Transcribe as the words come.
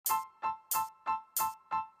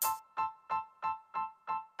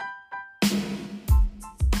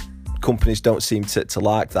companies don't seem to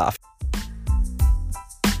like that.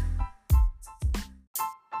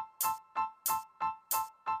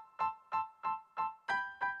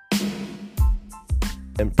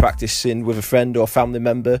 And practicing with a friend or family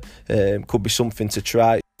member could be something to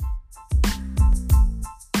try.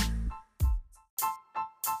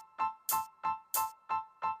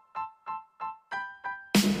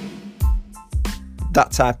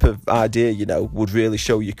 That type of idea, would really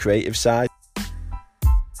show your creative side.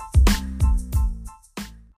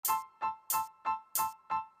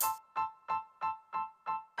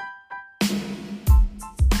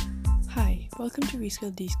 Hi, welcome to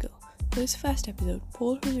Reskill Deskill. For this first episode,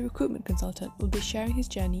 Paul, who is a recruitment consultant, will be sharing his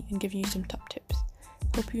journey and giving you some top tips.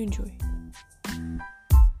 Hope you enjoy.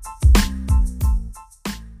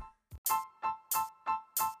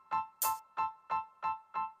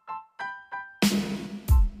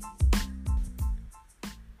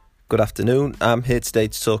 Good afternoon. I'm here today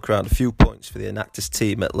to talk around a few points for the Enactus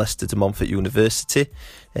team at Leicester de Montfort University.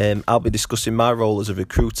 I'll be discussing my role as a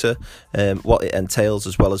recruiter, what it entails,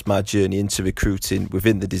 as well as my journey into recruiting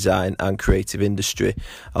within the design and creative industry.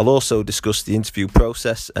 I'll also discuss the interview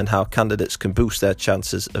process and how candidates can boost their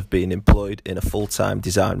chances of being employed in a full-time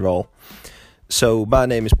design role. So my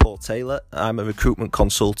name is Paul Taylor. I'm a recruitment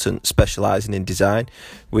consultant specialising in design,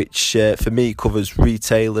 which for me covers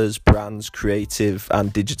retailers, brands, creative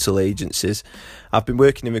and digital agencies. I've been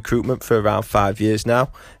working in recruitment for around 5 years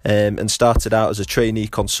now, and started out as a trainee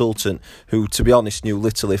consultant who, to be honest, knew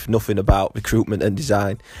little if nothing about recruitment and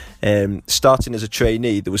design. Starting as a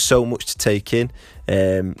trainee, there was so much to take in,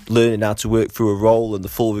 learning how to work through a role and the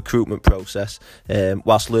full recruitment process,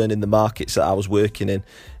 whilst learning the markets that I was working in.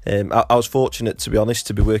 I was fortunate, to be honest,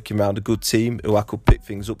 to be working around a good team who I could pick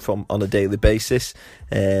things up from on a daily basis,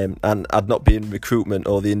 and I'd not be in recruitment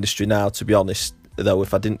or the industry now, to be honest, though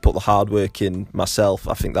if I didn't put the hard work in myself.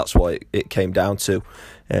 I think that's what it came down to.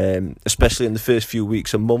 Especially in the first few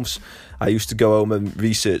weeks and months, I used to go home and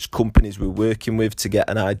research companies we were working with to get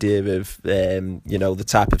an idea of, the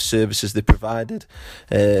type of services they provided,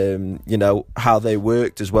 how they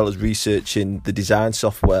worked, as well as researching the design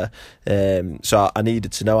software. So I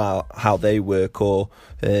needed to know how they work, or,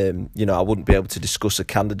 I wouldn't be able to discuss a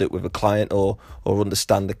candidate with a client or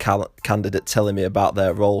understand the candidate telling me about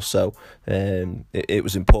their role. So it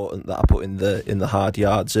was important that I put in the hard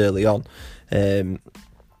yards early on.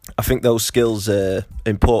 I think those skills are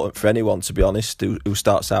important for anyone, to be honest, who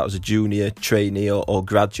starts out as a junior, trainee or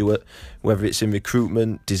graduate, whether it's in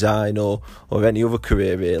recruitment, design or any other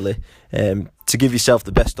career really. To give yourself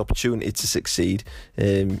the best opportunity to succeed,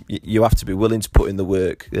 you have to be willing to put in the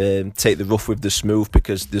work, take the rough with the smooth,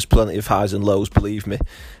 because there's plenty of highs and lows, believe me.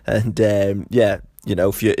 And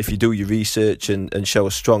if you do your research and show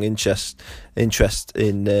a strong interest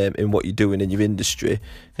in what you're doing in your industry,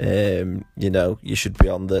 you should be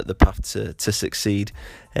on the path to succeed.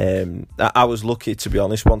 I was lucky, to be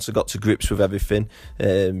honest. Once I got to grips with everything,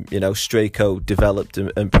 Straco developed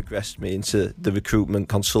and progressed me into the recruitment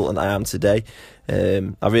consultant I am today.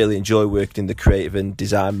 I really enjoy working in the creative and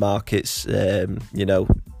design markets,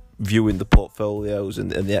 viewing the portfolios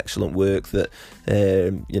and the excellent work that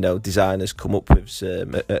designers come up with is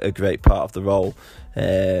a great part of the role.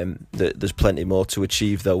 There's plenty more to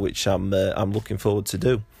achieve though, which I'm looking forward to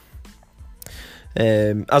do.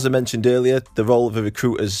 As I mentioned earlier, the role of a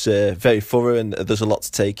recruiter is very thorough and there's a lot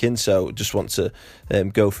to take in, so just want to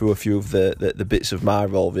go through a few of the bits of my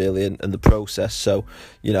role really and the process. So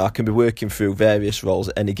I can be working through various roles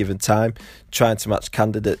at any given time, trying to match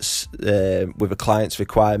candidates with a client's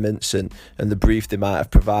requirements and the brief they might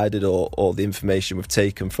have provided or the information we've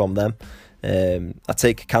taken from them. I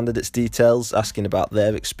take a candidate's details, asking about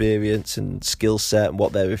their experience and skill set and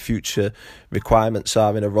what their future requirements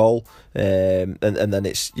are in a role, and then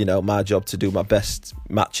it's my job to do my best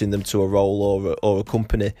matching them to a role or a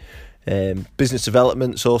company. Business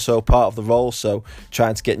development's also part of the role, so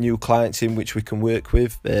trying to get new clients in which we can work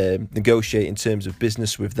with, negotiate in terms of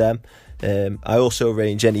business with them. I also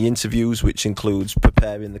arrange any interviews, which includes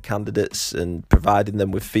preparing the candidates and providing them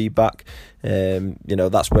with feedback.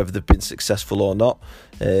 That's whether they've been successful or not.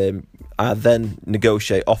 I then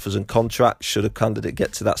negotiate offers and contracts should a candidate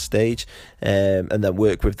get to that stage, and then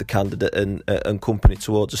work with the candidate and company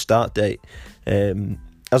towards a start date.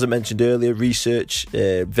 As I mentioned earlier, research,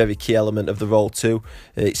 very key element of the role too.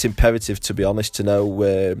 It's imperative, to be honest, to know,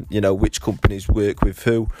 which companies work with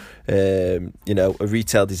who. A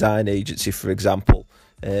retail design agency, for example,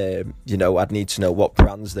 I'd need to know what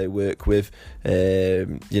brands they work with.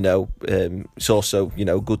 It's also,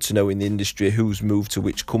 good to know in the industry who's moved to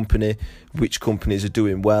which company, which companies are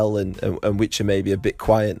doing well and which are maybe a bit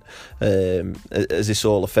quiet, as this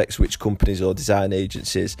all affects which companies or design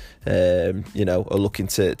agencies, are looking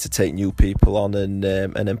to take new people on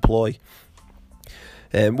and employ.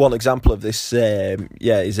 One example of this,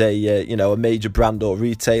 is a major brand or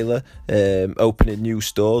retailer opening new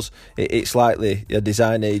stores. It's likely a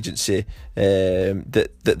design agency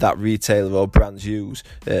that retailer or brands use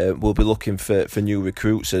will be looking for new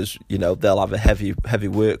recruits, as they'll have a heavy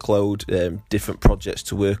workload, different projects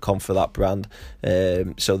to work on for that brand,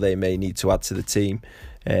 so they may need to add to the team.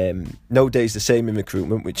 No day's the same in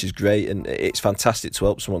recruitment, which is great, and it's fantastic to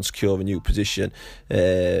help someone secure a new position,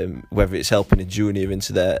 whether it's helping a junior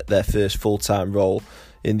into their first full-time role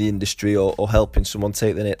in the industry or helping someone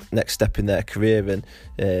take the next step in their career. And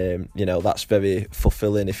that's very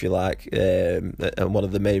fulfilling, if you like, and one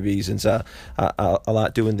of the main reasons I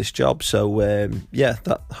like doing this job. So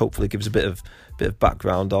that hopefully gives a bit of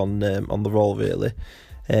background on the role, really.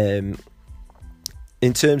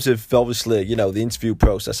 In terms of, obviously, the interview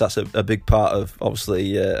process, that's a big part of,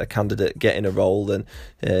 obviously, a candidate getting a role, and,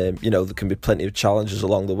 there can be plenty of challenges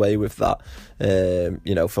along the way with that,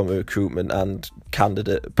 from a recruitment and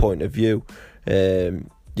candidate point of view. A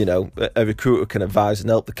recruiter can advise and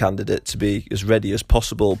help the candidate to be as ready as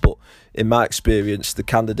possible, but in my experience, the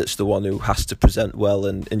candidate's the one who has to present well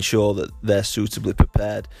and ensure that they're suitably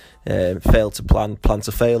prepared. Fail to plan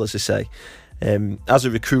to fail, as they say. As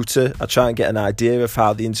a recruiter, I try and get an idea of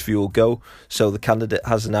how the interview will go, so the candidate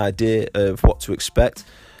has an idea of what to expect.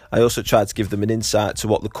 I also try to give them an insight to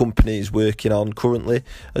what the company is working on currently,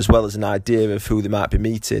 as well as an idea of who they might be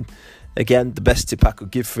meeting. Again, the best tip I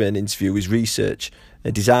could give for an interview is research.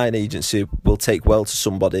 A design agency will take well to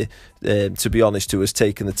somebody, to be honest, who has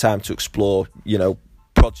taken the time to explore,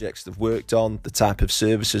 projects they've worked on, the type of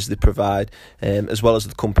services they provide, as well as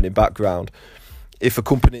the company background. If a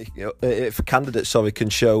candidate can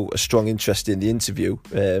show a strong interest in the interview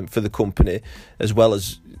for the company, as well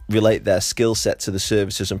as relate their skill set to the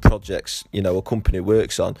services and projects a company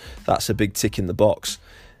works on, that's a big tick in the box.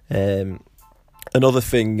 Another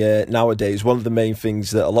thing nowadays, one of the main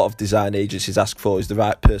things that a lot of design agencies ask for is the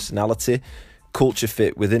right personality. Culture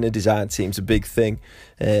fit within a design team is a big thing,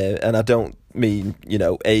 and I don't mean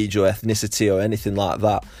age or ethnicity or anything like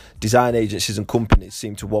that. Design agencies and companies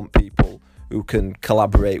seem to want people who can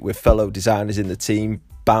collaborate with fellow designers in the team,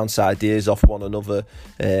 bounce ideas off one another,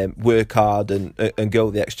 work hard and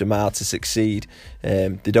go the extra mile to succeed.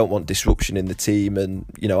 They don't want disruption in the team, and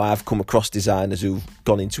I've come across designers who've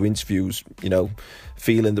gone into interviews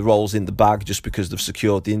feeling the role's in the bag just because they've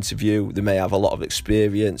secured the interview. They may have a lot of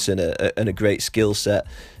experience and a great skill set,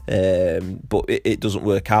 but it doesn't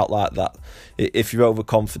work out like that. If you're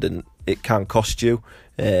overconfident, it can cost you.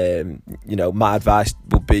 My advice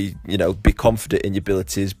would be, be confident in your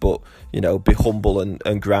abilities, but, be humble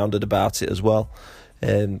and grounded about it as well.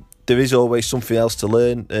 There is always something else to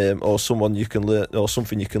learn, or someone you can learn, or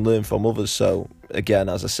something you can learn from others. So again,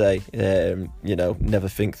 as I say, never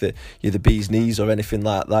think that you're the bee's knees or anything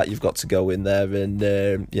like that. You've got to go in there and,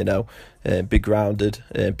 be grounded,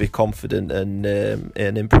 be confident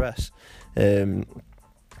and impress.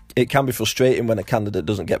 It can be frustrating when a candidate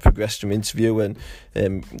doesn't get progressed from interview, and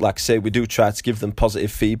like I say, we do try to give them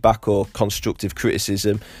positive feedback or constructive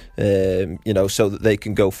criticism, so that they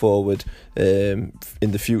can go forward in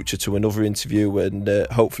the future to another interview and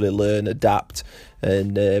hopefully learn, adapt,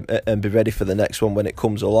 and be ready for the next one when it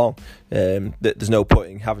comes along. There's no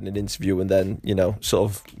point in having an interview and then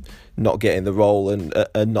sort of not getting the role and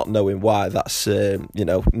not knowing why. That's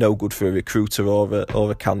no good for a recruiter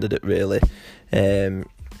or a candidate, really.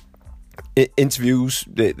 Interviews,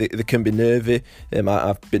 they can be nervy.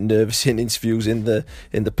 I've been nervous in interviews in the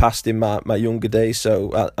past in my younger days,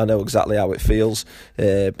 so I know exactly how it feels,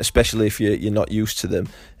 especially if you're not used to them.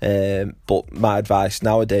 But my advice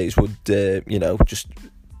nowadays would just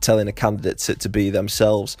telling a candidate to be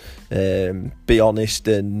themselves, be honest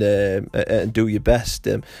and do your best.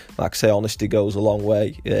 Like I say, honesty goes a long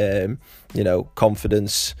way.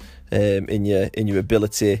 Confidence in your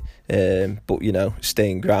ability, but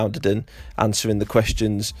staying grounded and answering the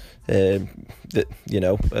questions that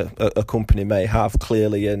a company may have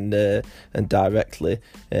clearly and directly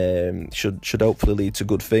should hopefully lead to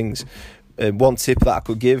good things. One tip that I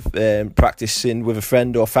could give, practicing with a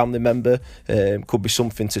friend or family member could be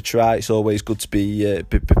something to try. It's always good to be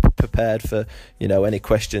prepared for any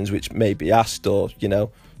questions which may be asked, or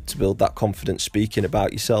to build that confidence speaking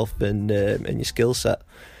about yourself and your skill set.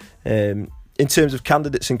 In terms of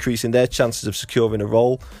candidates increasing their chances of securing a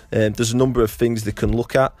role, there's a number of things they can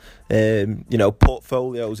look at.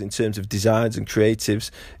 Portfolios in terms of designs and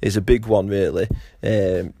creatives is a big one, really.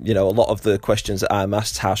 A lot of the questions that I'm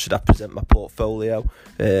asked, how should I present my portfolio,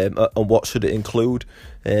 and what should it include?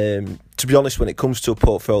 To be honest, when it comes to a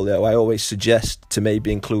portfolio, I always suggest to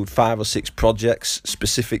maybe include 5 or 6 projects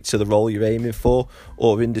specific to the role you're aiming for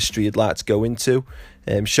or industry you'd like to go into.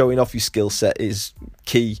 Showing off your skill set is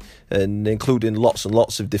key, and including lots and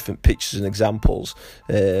lots of different pictures and examples.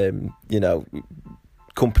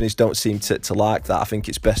 Companies don't seem to like that. I think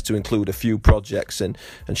it's best to include a few projects and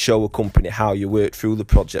show a company how you work through the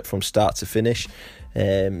project from start to finish.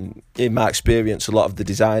 In my experience, a lot of the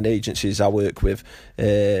design agencies I work with,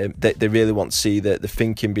 they really want to see the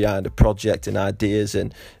thinking behind a project and ideas,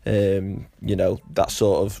 and that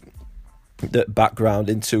sort of the background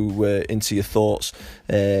into your thoughts,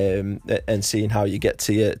 and seeing how you get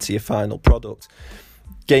to your final product.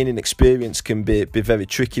 Gaining experience can be very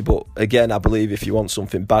tricky, but again, I believe if you want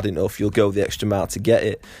something bad enough, you'll go the extra mile to get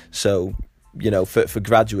it. So, for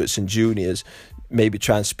graduates and juniors, maybe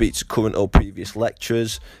try and speak to current or previous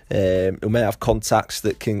lecturers who may have contacts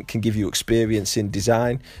that can give you experience in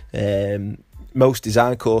design. Most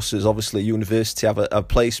design courses, obviously, university have a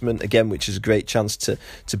placement, again, which is a great chance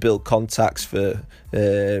to build contacts for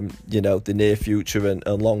the near future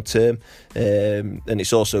and long term. And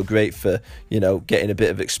it's also great for getting a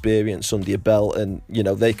bit of experience under your belt, and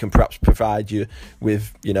they can perhaps provide you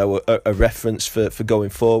with a reference for going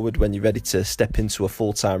forward when you're ready to step into a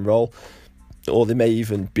full-time role. Or they may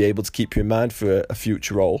even be able to keep you in mind for a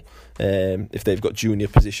future role if they've got junior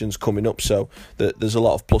positions coming up. So there's a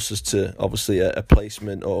lot of pluses to obviously a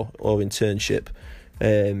placement or internship.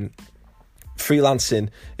 Freelancing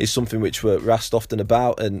is something which we're asked often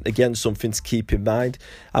about, and again, something to keep in mind.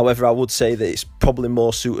 However, I would say that it's probably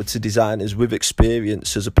more suited to designers with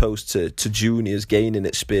experience as opposed to juniors gaining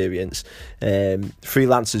experience.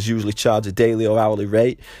 Freelancers usually charge a daily or hourly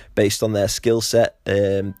rate based on their skill set,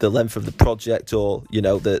 the length of the project, or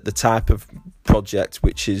the type of project,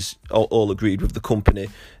 which is all agreed with the company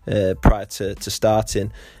prior to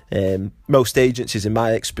starting. Most agencies, in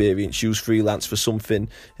my experience, use freelance for something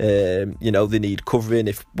they need covering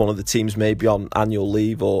if one of the teams may be on annual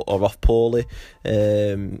leave or off poorly,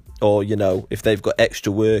 or if they've got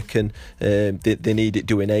extra work and they need it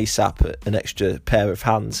doing ASAP, an extra pair of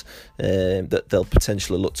hands, that they'll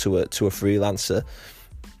potentially look to a freelancer.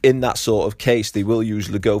 In that sort of case, they will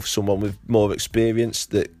usually go for someone with more experience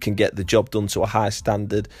that can get the job done to a high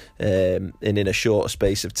standard and in a shorter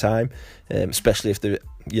space of time, especially if they're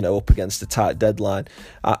up against a tight deadline.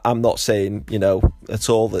 I'm not saying at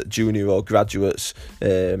all that junior or graduates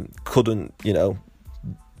couldn't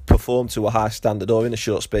perform to a high standard or in a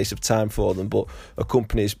short space of time for them, but a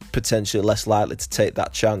company is potentially less likely to take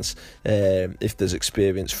that chance if there's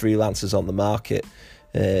experienced freelancers on the market.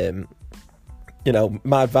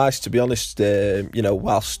 My advice, to be honest,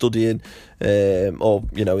 while studying or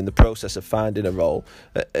in the process of finding a role,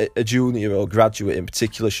 a junior or graduate in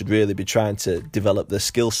particular should really be trying to develop their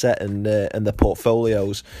skill set and their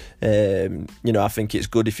portfolios. I think it's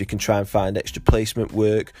good if you can try and find extra placement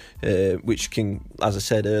work, which can, as I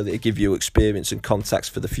said earlier, give you experience and contacts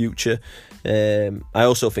for the future. I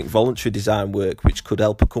also think voluntary design work, which could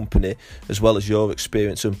help a company as well as your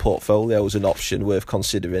experience and portfolio, is an option worth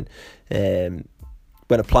considering.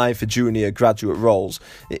 When applying for junior graduate roles,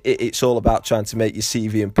 it's all about trying to make your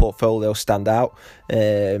CV and portfolio stand out,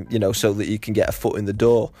 so that you can get a foot in the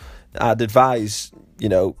door. I'd advise,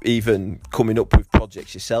 even coming up with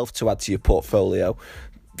projects yourself to add to your portfolio.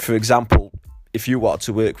 For example, if you want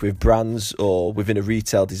to work with brands or within a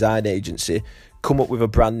retail design agency, come up with a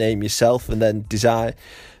brand name yourself and then design,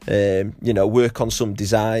 work on some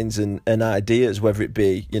designs and ideas, whether it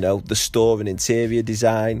be, the store and interior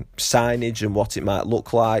design, signage and what it might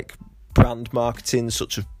look like, brand marketing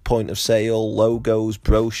such as point of sale, logos,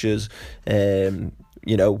 brochures, web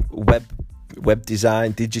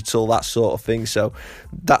design, digital, that sort of thing. So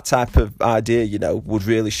that type of idea, would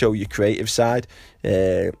really show your creative side,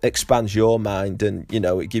 expands your mind, and,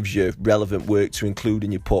 it gives you relevant work to include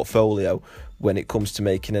in your portfolio when it comes to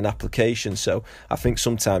making an application. So I think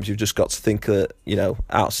sometimes you've just got to think,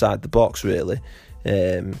 outside the box, really.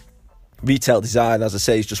 Retail design, as I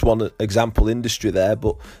say, is just one example industry there,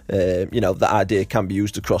 but that idea can be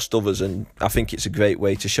used across others, and I think it's a great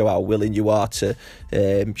way to show how willing you are to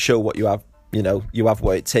show what you have. You have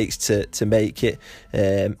what it takes to make it,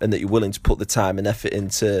 and that you're willing to put the time and effort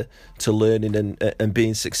into learning and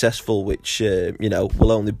being successful, which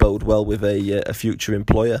will only bode well with a future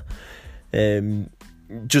employer.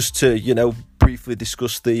 Just to briefly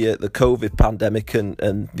discuss the COVID pandemic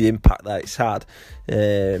and the impact that it's had.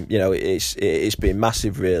 It's been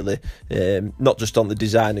massive, really, not just on the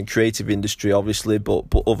design and creative industry, obviously, but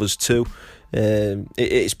others too.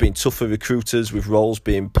 It's been tough for recruiters, with roles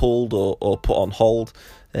being pulled or put on hold.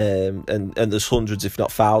 And there's hundreds, if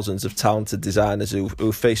not thousands, of talented designers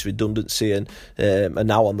who face redundancy and are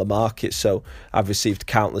now on the market. So I've received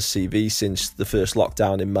countless CVs since the first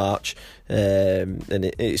lockdown in March, and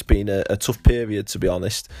it's been a tough period, to be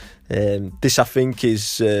honest. This, I think,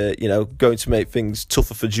 is going to make things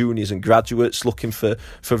tougher for juniors and graduates looking for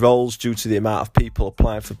roles due to the amount of people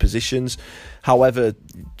applying for positions. However,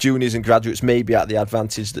 juniors and graduates may be at the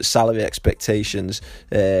advantage that salary expectations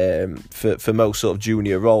for most sort of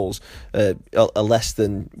junior roles are less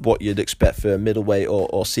than what you'd expect for a middleweight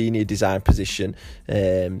or senior design position.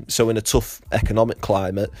 So in a tough economic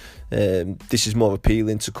climate, this is more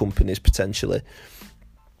appealing to companies potentially.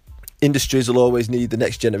 Industries will always need the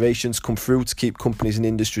next generations come through to keep companies and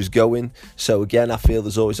industries going. So again, I feel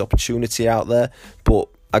there's always opportunity out there, but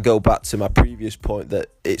I go back to my previous point that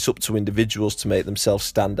it's up to individuals to make themselves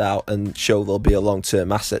stand out and show they'll be a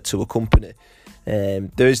long-term asset to a company.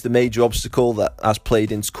 There is the major obstacle that has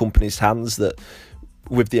played into companies' hands, that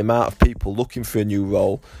with the amount of people looking for a new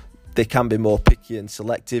role, they can be more picky and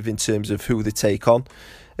selective in terms of who they take on.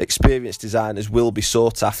 Experienced designers will be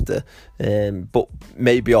sought after, but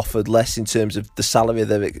may be offered less in terms of the salary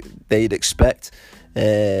they'd expect.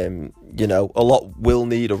 A lot will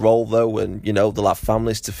need a role though, and they'll have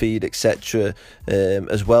families to feed, etc.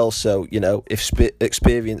 As well. So if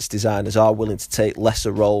experienced designers are willing to take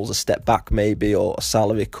lesser roles, a step back maybe, or a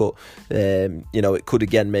salary cut, it could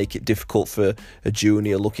again make it difficult for a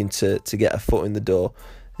junior looking to get a foot in the door.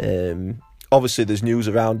 Obviously, there's news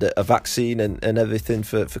around a vaccine and everything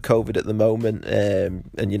for COVID at the moment,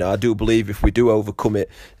 and I do believe if we do overcome it,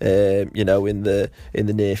 in the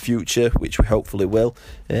near future, which we hopefully will,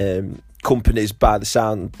 companies, by the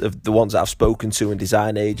sound of the ones that I've spoken to, and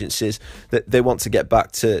design agencies, that they want to get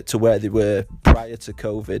back to where they were prior to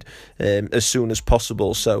COVID as soon as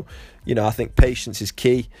possible. So, I think patience is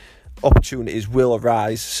key. Opportunities will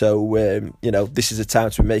arise, so this is a time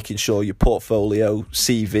to be making sure your portfolio,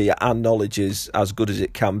 CV and knowledge is as good as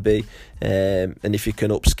it can be, and if you can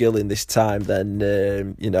upskill in this time, then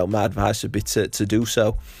my advice would be to do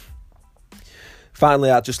so.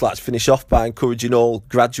 Finally, I'd just like to finish off by encouraging all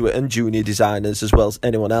graduate and junior designers, as well as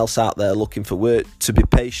anyone else out there looking for work, to be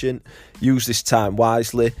patient, use this time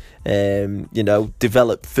wisely,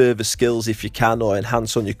 develop further skills if you can, or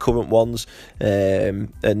enhance on your current ones,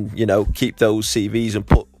 and keep those CVs and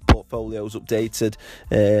portfolios updated,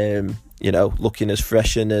 looking as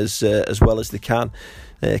fresh and as well as they can.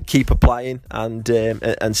 Keep applying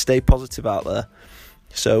and stay positive out there.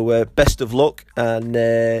 So best of luck, and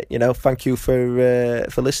thank you for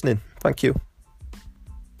listening. Thank you.